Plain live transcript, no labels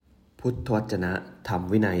พุทธวจนะธรรม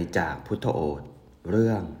วินัยจากพุทธโอษฐ์เ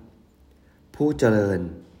รื่องผู้เจริญ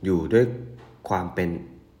อยู่ด้วยความเป็น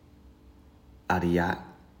อริยะ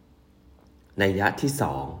นัยยะที่ส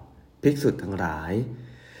องภิกษุทั้งหลาย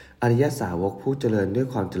อริยสาวกผู้เจริญด้วย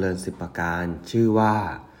ความเจริญ10ประการชื่อว่า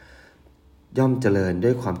ย่อมเจริญด้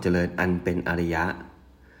วยความเจริญอันเป็นอริยะ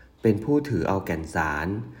เป็นผู้ถือเอาแก่นสาร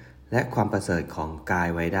และความประเสริฐของกาย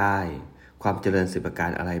ไว้ได้ความเจริญ10ประการ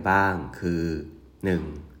อะไรบ้างคือ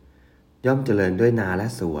 1. ย่อมเจริญด้วยนาและ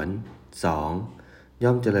สวน 2. ย่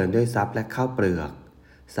อมเจริญด้วยทรัพย์และข้าวเปลือก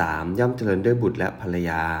 3. ย่อมเจริญด้วยบุตรและภรร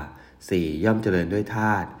ยา 4. ย่อมเจริญด้วยท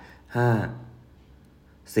าส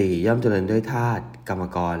 4. ย่อมเจริญด้วยทาสกรรม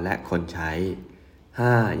กรและคนใช้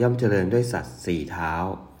 5. ย่อมเจริญด้วยสัตว์4เท้า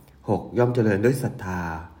 6. ย่อมเจริญด้วยศรัทธา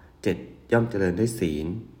 7. ย่อมเจริญด้วยศีล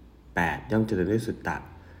 8. ย่อมเจริญด้วยสุตตะ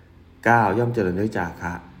 9. ย่อมเจริญด้วยจาค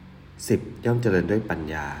ะ 10. ย่อมเจริญด้วยปัญ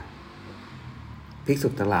ญาภิกษุ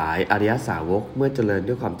ทั้งหลายอริยสาวกเมื่อเจริญ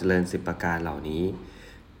ด้วยความเจริญ10ประการเหล่านี้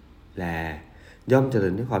แลย่อมเจริ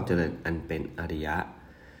ญด้วยความเจริญอันเป็นอริยะ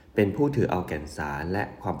เป็นผู้ถือเอาแก่นสารและ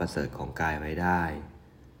ความประเสริฐของกายไว้ได้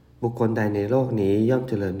บุคคลใดในโลกนี้ย่อม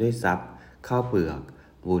เจริญด้วยทรัพย์ข้าวเปลือก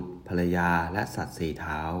บุตรภรรยาและสัตว์4เ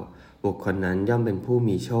ท้าบุคคลนั้นย่อมเป็นผู้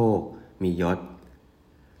มีโชคมียศ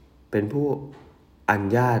เป็นผู้อัญ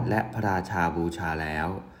ญาตและพระราชาบูชาแล้ว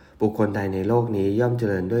บุคคลใดในโลกนี้ย่อมเจ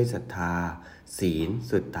ริญด้วยศรัทธาศีล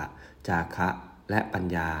สุตตะจาคะและปัญ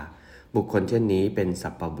ญาบุคคลเช่นนี้เป็นสั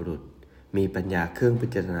พพบุรุษมีปัญญาเครื่องพิ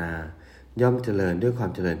จารณาย่อมเจริญด้วยควา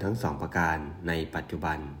มเจริญทั้ง2ประการในปัจจุ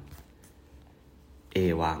บันเอ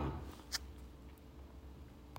วัง